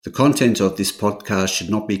The content of this podcast should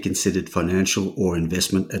not be considered financial or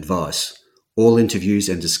investment advice. All interviews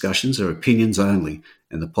and discussions are opinions only,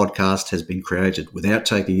 and the podcast has been created without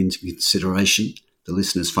taking into consideration the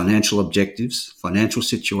listener's financial objectives, financial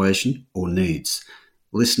situation, or needs.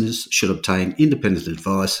 Listeners should obtain independent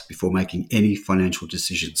advice before making any financial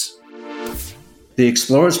decisions. The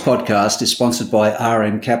Explorers podcast is sponsored by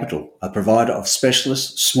RM Capital, a provider of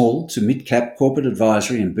specialist small to mid-cap corporate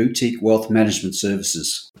advisory and boutique wealth management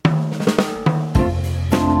services.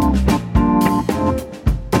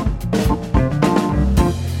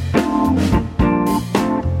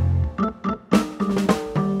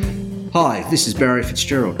 Hi, this is Barry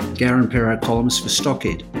Fitzgerald, Garimpeiro columnist for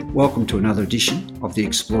Stockhead. Welcome to another edition of the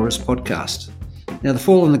Explorers podcast. Now, the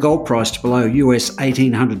fall in the gold price to below US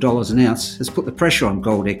 $1,800 an ounce has put the pressure on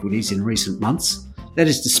gold equities in recent months. That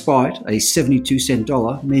is despite a 72-cent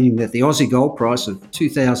dollar, meaning that the Aussie gold price of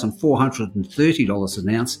 $2,430 an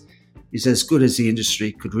ounce is as good as the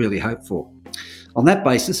industry could really hope for. On that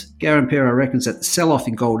basis, Garimpeiro reckons that the sell-off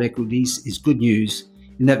in gold equities is good news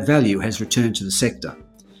in that value has returned to the sector.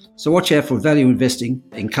 So watch out for value investing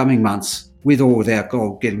in coming months, with or without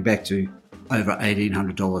gold getting back to over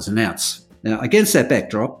 $1,800 an ounce. Now, against that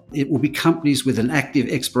backdrop, it will be companies with an active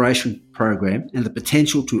exploration program and the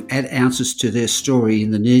potential to add ounces to their story in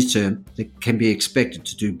the near term that can be expected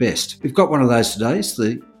to do best. We've got one of those today. It's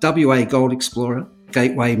the WA Gold Explorer,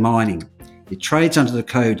 Gateway Mining. It trades under the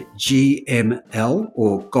code GML,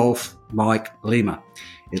 or Golf Mike Lima.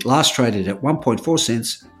 It last traded at 1.4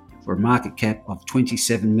 cents for a market cap of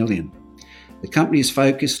 $27 million. The company is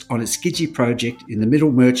focused on its Gidgee project in the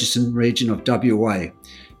Middle Murchison region of WA,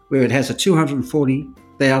 where it has a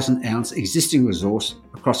 240,000 ounce existing resource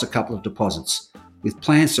across a couple of deposits, with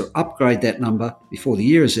plans to upgrade that number before the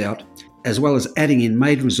year is out, as well as adding in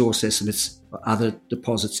maiden resource estimates for other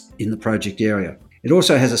deposits in the project area. It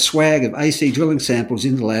also has a swag of AC drilling samples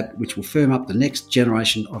in the lab, which will firm up the next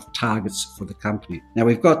generation of targets for the company. Now,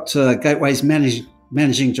 we've got Gateway's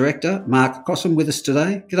Managing Director, Mark Cossom, with us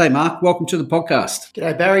today. G'day, Mark. Welcome to the podcast.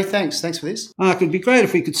 G'day, Barry. Thanks for this. Mark, it'd be great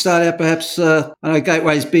if we could start out perhaps, I know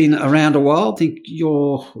Gateway's been around a while. I think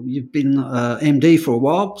you've been MD for a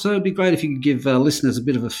while, so it'd be great if you could give listeners a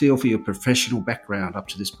bit of a feel for your professional background up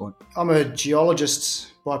to this point. I'm a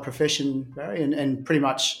geologist by profession, Barry, and pretty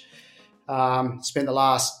much spent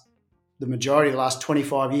the majority of the last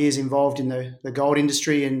 25 years involved in the gold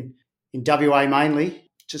industry in WA mainly.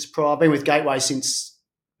 I've been with Gateway since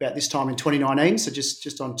about this time in 2019, so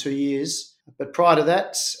just on 2 years. But prior to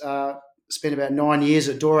that, spent about 9 years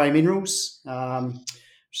at Doré Minerals,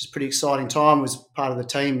 which is a pretty exciting time. Was part of the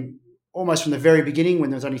team almost from the very beginning when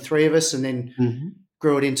there was only three of us, and then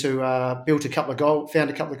grew it into found a couple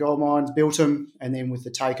of gold mines, built them, and then with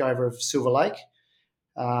the takeover of Silver Lake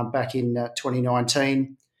back in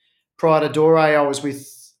 2019. Prior to Doré, I was with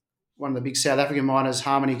one of the big South African miners,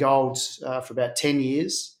 Harmony Gold, for about 10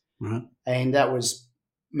 years. Right. And that was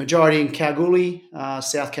majority in Kalgoorlie,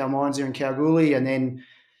 South Cal Mines there in Kalgoorlie, and then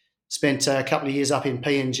spent a couple of years up in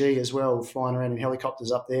PNG as well, flying around in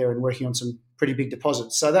helicopters up there and working on some pretty big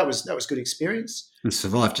deposits. So that was good experience. And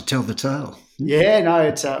survived to tell the tale. Yeah, no,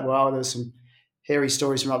 there was some hairy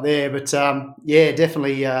stories from up there, but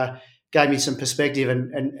definitely gave me some perspective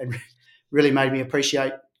and really made me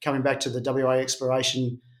appreciate coming back to the WA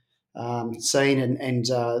exploration scene and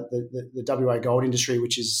the WA gold industry,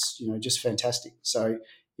 which is just fantastic. So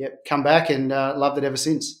come back and loved it ever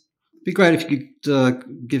since. It'd be great if you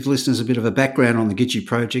could give listeners a bit of a background on the Gidgee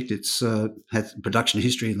project. It's had production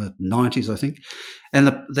history in the 90s, I think, and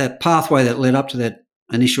that pathway that led up to that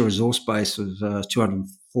initial resource base of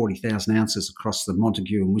 240,000 ounces across the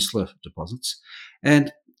Montague and Whistler deposits.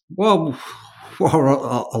 And while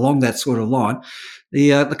along that sort of line,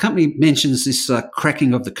 the company mentions this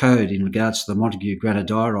cracking of the code in regards to the Montague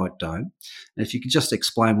granodiorite dome. And if you could just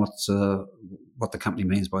explain what the company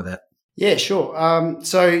means by that. Yeah, sure.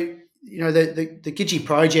 The Gidgee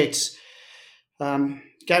project,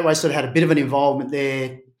 Gateway sort of had a bit of an involvement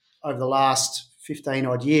there over the last 15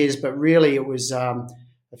 odd years, but really it was a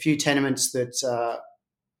few tenements that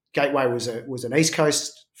Gateway was an East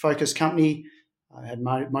Coast focused company. Had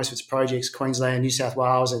most of its projects, Queensland, New South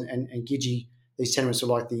Wales, and Gidgee. These tenements were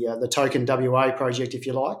like the token WA project, if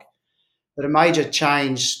you like. But a major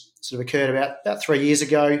change sort of occurred about 3 years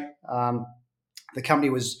ago. The company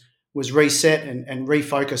was reset and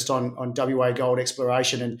refocused on WA gold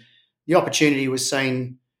exploration, and the opportunity was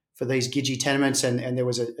seen for these Gidgee tenements, and there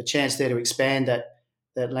was a chance there to expand that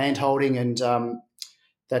land holding, and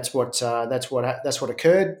that's what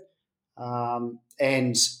occurred.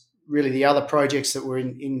 And really, the other projects that were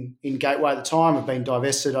in Gateway at the time have been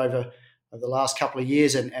divested over over the last couple of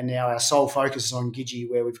years, and now our sole focus is on Gidgee,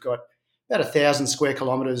 where we've got about 1,000 square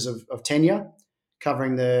kilometres of tenure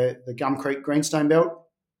covering the Gum Creek Greenstone Belt.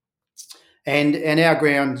 And our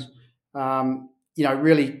ground,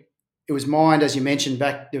 really, it was mined, as you mentioned,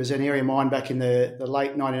 back. There was an area mined back in the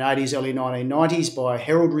late 1980s, early 1990s by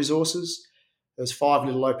Herald Resources. There was 5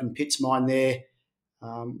 little open pits mined there,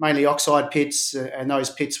 mainly oxide pits, and those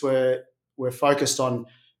pits were focused on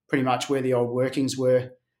pretty much where the old workings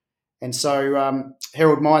were. And so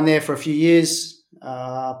Herald mined there for a few years,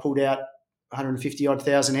 pulled out 150 odd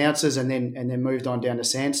thousand ounces, and then moved on down to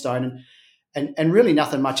sandstone. And really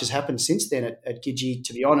nothing much has happened since then at Gidgee,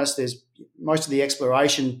 to be honest. There's most of the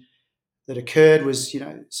exploration that occurred was,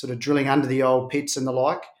 sort of drilling under the old pits and the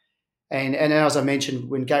like. And as I mentioned,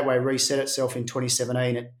 when Gateway reset itself in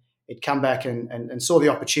 2017, it come back and saw the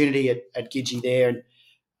opportunity at Gidgee there,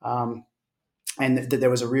 and that there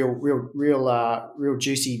was a real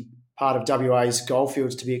juicy part of WA's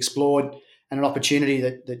goldfields to be explored, and an opportunity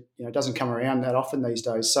that doesn't come around that often these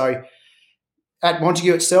days. So at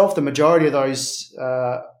Montague itself, the majority of those,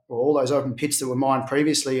 all those open pits that were mined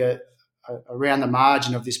previously are around the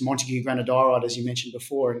margin of this Montague granodiorite, as you mentioned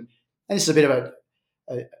before. And this is a bit of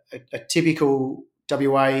a typical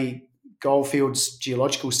WA goldfields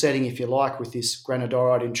geological setting, if you like, with this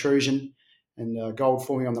granodiorite intrusion and gold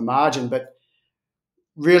forming on the margin. But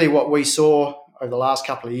really what we saw over the last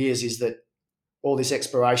couple of years is that all this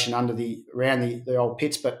exploration around the old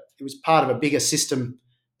pits, but it was part of a bigger system.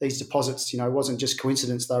 These deposits, it wasn't just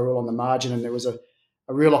coincidence; they were all on the margin, and there was a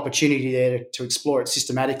real opportunity there to explore it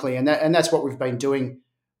systematically, and that's what we've been doing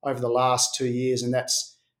over the last 2 years, and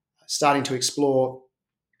that's starting to explore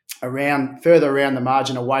further around the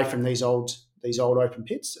margin, away from these old open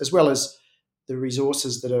pits, as well as the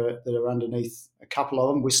resources that are underneath a couple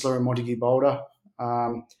of them, Whistler and Montague Boulder.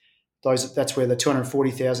 That's where the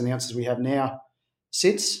 240,000 ounces we have now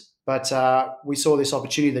sits. But we saw this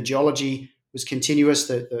opportunity. The geology was continuous.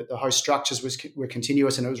 The host structures were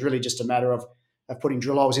continuous, and it was really just a matter of putting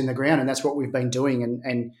drill holes in the ground, and that's what we've been doing.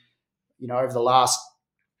 And over the last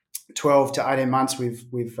 12 to 18 months,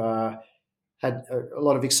 we've had a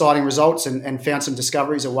lot of exciting results and found some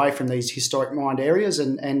discoveries away from these historic mined areas,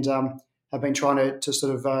 and have been trying to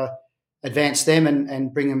sort of advance them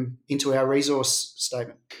and bring them into our resource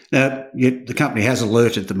statement. Now, the company has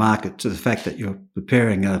alerted the market to the fact that you're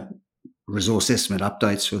preparing a resource estimate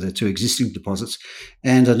updates for the 2 existing deposits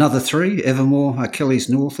and another 3, Evermore, Achilles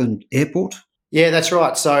North and Airport. Yeah, that's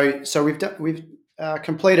right. So we've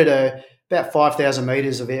completed about 5,000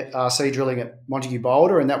 metres of RC drilling at Montague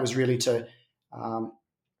Boulder, and that was really to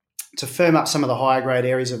firm up some of the higher grade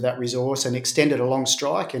areas of that resource and extend it along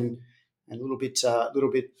strike and a little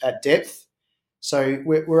bit at depth. So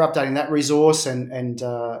we're updating that resource, and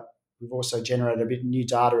we've also generated a bit of new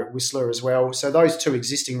data at Whistler as well. So those 2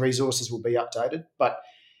 existing resources will be updated, but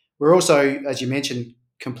we're also, as you mentioned,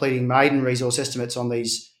 completing maiden resource estimates on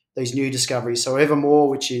these new discoveries. So Evermore,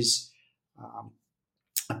 which is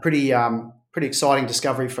a pretty exciting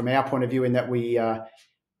discovery from our point of view, in that we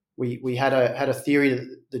had a theory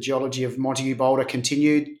that the geology of Montague Boulder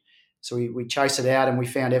continued. So we chased it out, and we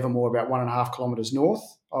found Evermore about 1.5 kilometres north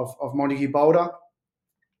of Montague Boulder.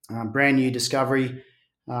 Brand new discovery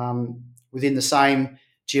within the same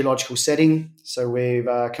geological setting. So we've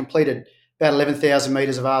completed about 11,000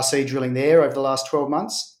 metres of RC drilling there over the last 12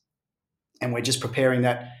 months, and we're just preparing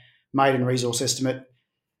that maiden resource estimate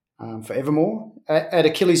for Evermore. At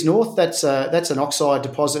Achilles North, that's an oxide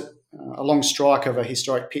deposit along strike of a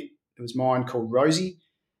historic pit that was mined called Rosie.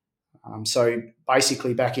 So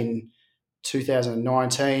basically back in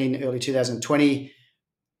 2019, early 2020,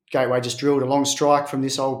 Gateway just drilled along strike from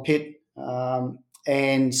this old pit,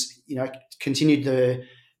 and continued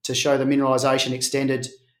to show the mineralisation extended.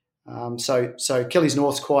 So Achilles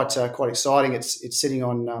North's quite exciting. It's sitting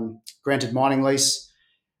on granted mining lease.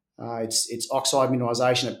 It's oxide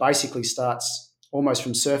mineralisation. It basically starts almost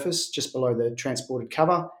from surface, just below the transported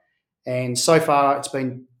cover, and so far it's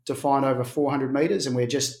been defined over 400 metres, and we're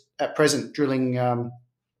just at present drilling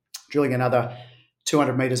another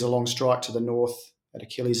 200 metres along strike to the north at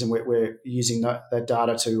Achilles, and we're using that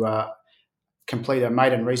data to complete a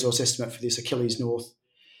maiden resource estimate for this Achilles North.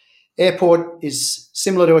 Airport is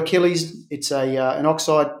similar to Achilles. It's an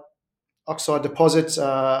oxide deposit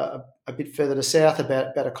a bit further to south,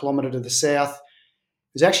 about 1 kilometre to the south.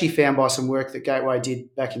 It was actually found by some work that Gateway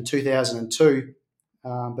did back in 2002,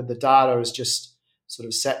 but the data has just sort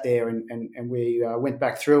of sat there, and we went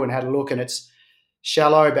back through and had a look, and it's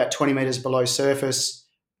shallow, about 20 metres below surface.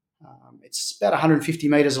 It's about 150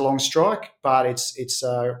 metres along strike, but it's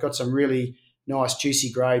got some really nice juicy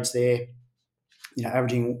grades there,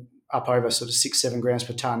 averaging up over sort of 6-7 grams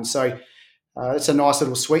per tonne. So it's a nice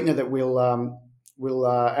little sweetener that we'll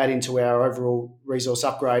add into our overall resource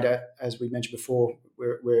upgrade. As we mentioned before,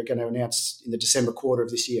 we're going to announce in the December quarter of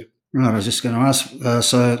this year. Right, I was just going to ask,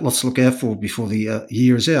 so lots to look out for before the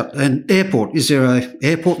year is out. And airport, is there an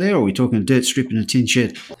airport there, or are we talking a dirt strip and a tin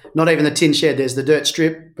shed? Not even the tin shed, there's the dirt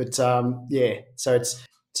strip, but so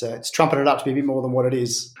it's trumpeted up to be a bit more than what it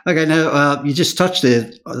is. Okay, now you just touched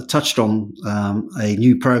on a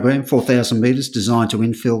new program, 4,000 metres, designed to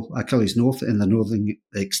infill Achilles North and the northern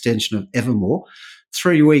extension of Evermore.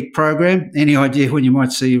 3-week program. Any idea when you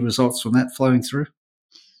might see results from that flowing through?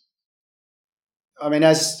 I mean,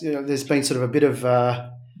 as you know, there's been sort of a bit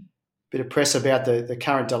of press about the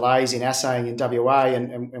current delays in assaying in WA,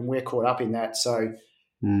 and we're caught up in that. So,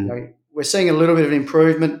 we're seeing a little bit of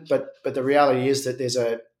improvement, but the reality is that there's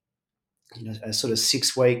a sort of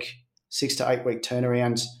 6 to 8 week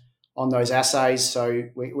turnaround on those assays. So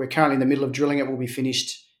we're currently in the middle of drilling it. We'll be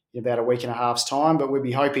finished in about a week and a half's time, but we'll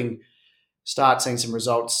be hoping start seeing some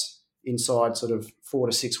results inside sort of 4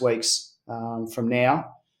 to 6 weeks from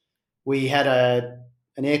now. We had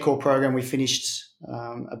an air core program we finished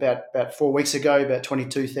about 4 weeks ago, about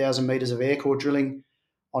 22,000 metres of air core drilling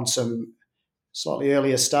on some slightly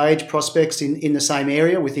earlier stage prospects in the same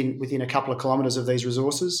area within a couple of kilometres of these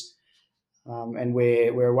resources, and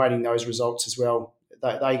we're awaiting those results as well.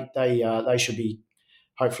 They should be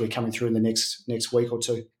hopefully coming through in the next week or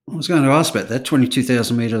two. I was going to ask about that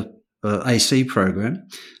 22,000 metre AC program,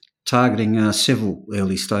 targeting several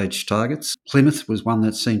early stage targets. Plymouth was one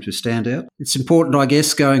that seemed to stand out. It's important, I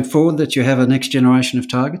guess, going forward that you have a next generation of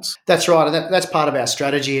targets. That's right, and that's part of our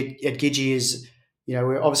strategy at Gidgee is, we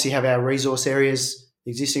obviously have our resource areas,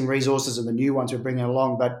 the existing resources and the new ones we're bringing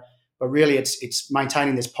along, but really it's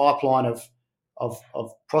maintaining this pipeline of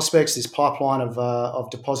prospects, this pipeline of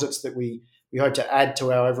deposits that we hope to add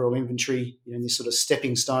to our overall inventory, these sort of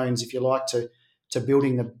stepping stones, if you like, to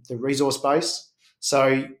building the resource base.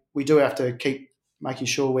 So we do have to keep making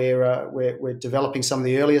sure we're developing some of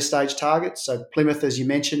the earlier stage targets. So Plymouth, as you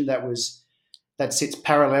mentioned, that sits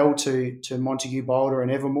parallel to Montague, Boulder,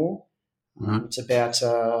 and Evermore. Mm-hmm. It's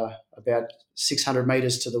about 600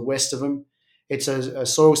 metres to the west of them. It's a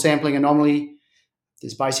soil sampling anomaly.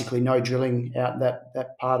 There's basically no drilling out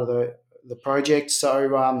that part of the project.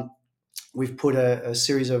 So we've put a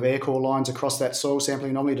series of air core lines across that soil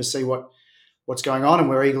sampling anomaly to see what's going on, and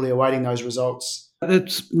we're eagerly awaiting those results.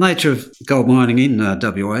 It's nature of gold mining in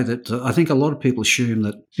WA that I think a lot of people assume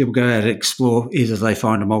that people go out and explore, either they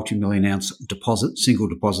find a multi-million ounce deposit, single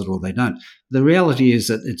deposit, or they don't. The reality is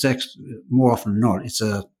that it's actually, more often than not, it's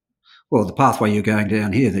the pathway you're going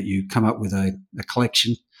down here, that you come up with a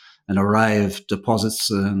collection, an array of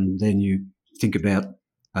deposits, and then you think about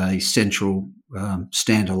a central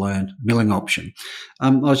standalone milling option. I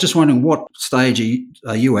was just wondering, what stage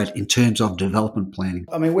are you at in terms of development planning?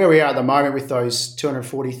 I mean, where we are at the moment with those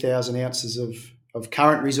 240,000 ounces of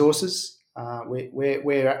current resources,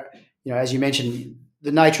 we're as you mentioned,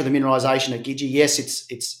 the nature of the mineralisation at Gidgee, yes,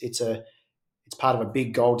 it's part of a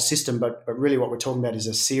big gold system, but really what we're talking about is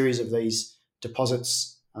a series of these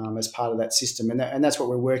deposits as part of that system, and that's what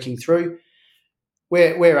we're working through.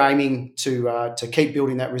 We're aiming to keep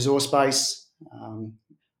building that resource base.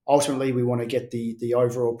 Ultimately, we want to get the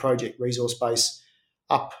overall project resource base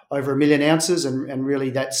up over 1 million ounces, and really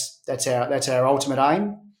that's our ultimate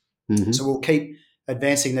aim. Mm-hmm. So we'll keep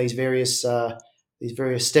advancing these various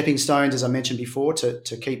stepping stones, as I mentioned before,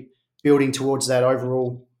 to keep building towards that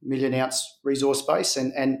overall 1 million ounce resource base,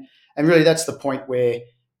 and really that's the point where,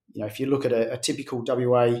 if you look at a typical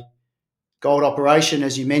WA gold operation,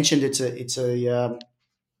 as you mentioned, it's a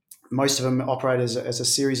most of them operate as a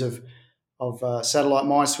series of satellite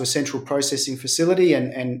mines to a central processing facility,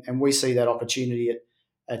 and we see that opportunity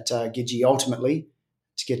at Gidgee ultimately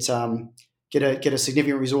to get a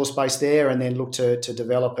significant resource base there, and then look to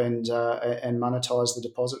develop and monetize the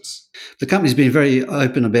deposits. The company's been very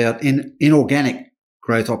open about inorganic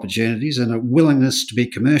growth opportunities and a willingness to be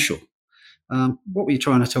commercial. What were you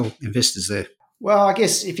trying to tell investors there? Well, I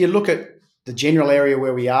guess if you look at the general area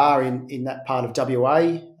where we are in that part of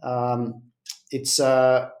WA, there's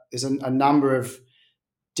a number of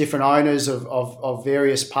different owners of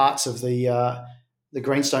various parts of the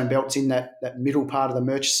greenstone belts in that middle part of the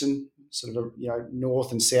Murchison, sort of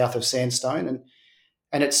north and south of Sandstone,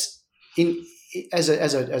 and it's as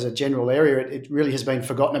a general area, it really has been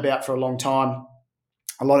forgotten about for a long time.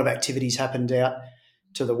 A lot of activities happened out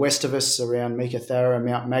to the west of us around Meekatharra and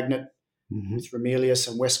Mount Magnet, mm-hmm. with Ramelius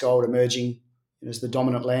and Westgold emerging as the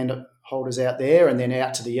dominant landholders out there, and then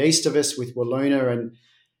out to the east of us with Wiluna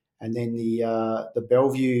and then the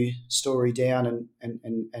Bellevue story down,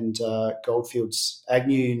 and Goldfields,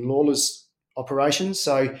 Agnew, and Lawler's operations.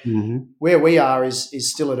 So where we are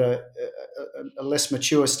is still at a less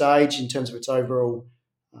mature stage in terms of its overall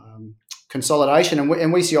consolidation,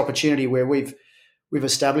 and we see opportunity where we've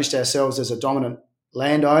established ourselves as a dominant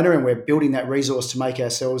landowner, and we're building that resource to make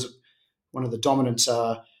ourselves one of the dominant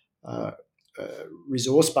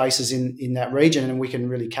resource bases in that region, and we can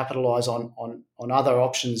really capitalise on other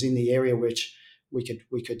options in the area which we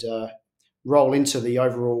could roll into the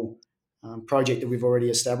overall project that we've already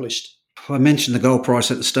established. I mentioned the gold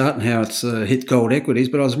price at the start and how it's hit gold equities,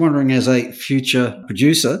 but I was wondering, as a future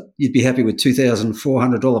producer, you'd be happy with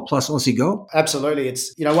 $2,400 plus Aussie gold? Absolutely.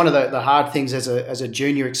 It's one of the hard things as a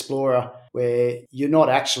junior explorer, where you're not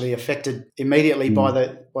actually affected immediately by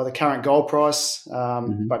the current gold price,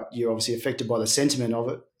 but you're obviously affected by the sentiment of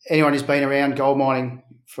it. Anyone who's been around gold mining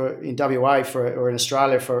in WA or in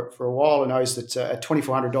Australia for a while knows that at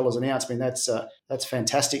 $2,400 an ounce, I mean that's a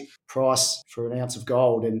fantastic price for an ounce of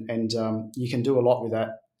gold, and you can do a lot with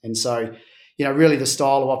that. And so, really the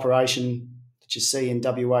style of operation that you see in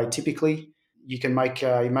WA typically, you can make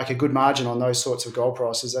a good margin on those sorts of gold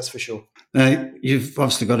prices. That's for sure. You've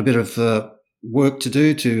obviously got a bit of work to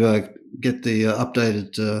do to get the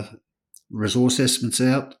updated resource estimates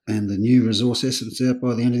out and the new resource estimates out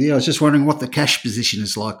by the end of the year. I was just wondering what the cash position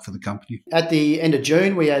is like for the company. At the end of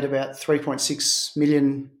June, we had about $3.6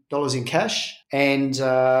 million in cash, and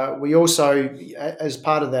we also, as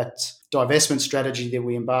part of that divestment strategy that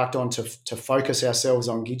we embarked on to focus ourselves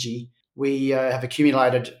on Gidgee, we have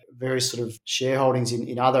accumulated various sort of shareholdings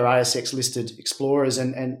in other ASX listed explorers,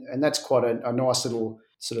 and that's quite a nice little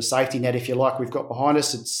sort of safety net, if you like, we've got behind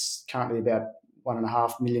us. It's currently about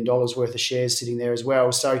 $1.5 million worth of shares sitting there as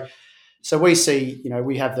well. So we see,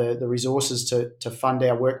 we have the resources to fund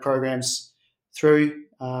our work programs through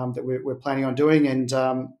that we're planning on doing. And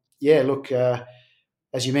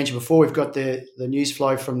as you mentioned before, we've got the news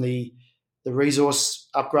flow from the resource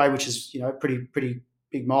upgrade, which is a pretty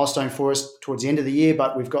big milestone for us towards the end of the year.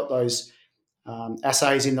 But we've got those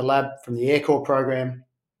assays in the lab from the Aircore program,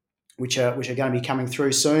 which are going to be coming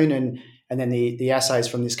through soon, and then the assays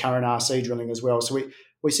from this current RC drilling as well. So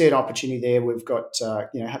we see an opportunity there. We've got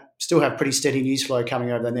still have pretty steady news flow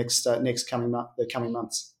coming over the coming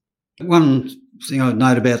months. One thing I'd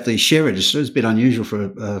note about the share register is a bit unusual for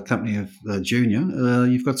a company of junior.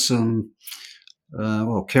 You've got some,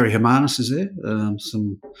 Kerry Hermanis is there,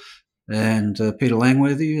 and Peter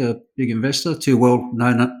Langworthy, a big investor, two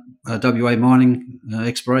well-known WA mining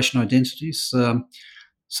exploration identities.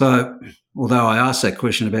 So although I asked that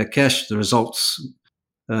question about cash, the results,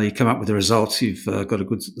 you come up with the results, you've got a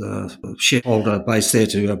good shareholder base there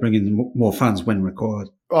to bring in more funds when required.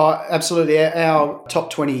 Oh, absolutely. Our top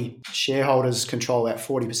 20 shareholders control about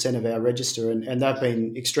 40% of our register, and they've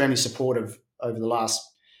been extremely supportive over the last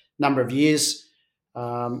number of years. A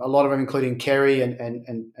lot of them, including Kerry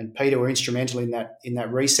and Peter, were instrumental in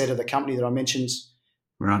that reset of the company that I mentioned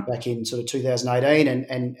back in sort of 2018,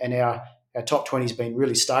 and our top 20 has been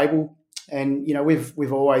really stable. And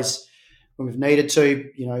we've always, when we've needed to,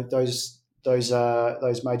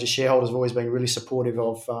 those major shareholders have always been really supportive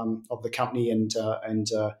of the company, and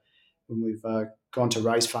when we've gone to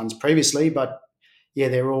raise funds previously. But yeah,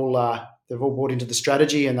 they've all bought into the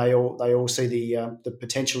strategy, and they all see the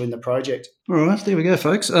potential in the project. All right, there we go,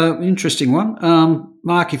 folks. Interesting one.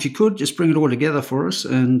 Mark, if you could just bring it all together for us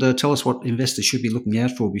and tell us what investors should be looking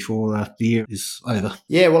out for before the year is over.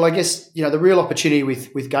 Yeah, well, I guess the real opportunity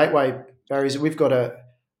with Gateway, Barry, is that we've got a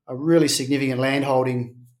really significant land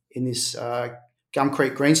holding in this Gum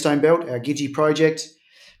Creek Greenstone Belt, our Gidgee project.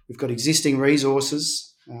 We've got existing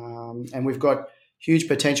resources, and we've got huge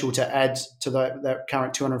potential to add to that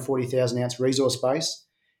current 240,000 ounce resource base.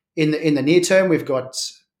 In the near term, we've got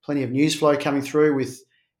plenty of news flow coming through with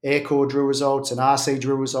Aircore drill results and RC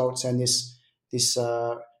drill results, and this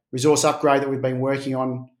resource upgrade that we've been working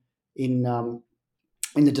on in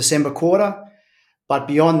the December quarter. But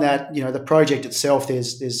beyond that, the project itself,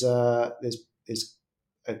 there's a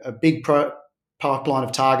big pipeline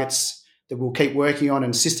of targets that we'll keep working on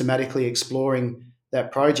and systematically exploring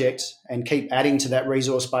that project and keep adding to that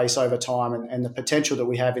resource base over time, and the potential that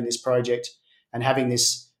we have in this project, and having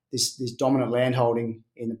this dominant land holding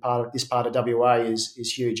in this part of WA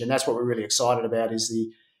is huge. And that's what we're really excited about, is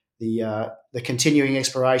the continuing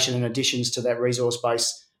exploration and additions to that resource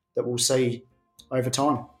base that we'll see over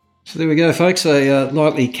time. So there we go, folks, a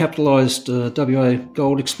lightly capitalised WA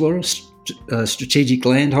gold explorer strategic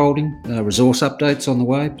land holding, resource updates on the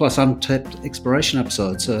way, plus untapped exploration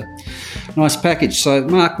upside. So, nice package. So,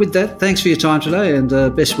 Mark, with that, thanks for your time today and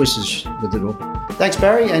best wishes with it all. Thanks,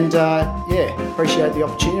 Barry, and appreciate the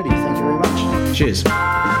opportunity. Thank you very much. Cheers.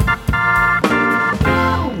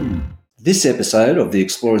 This episode of the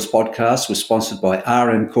Explorers Podcast was sponsored by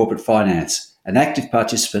RM Corporate Finance, an active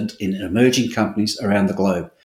participant in emerging companies around the globe.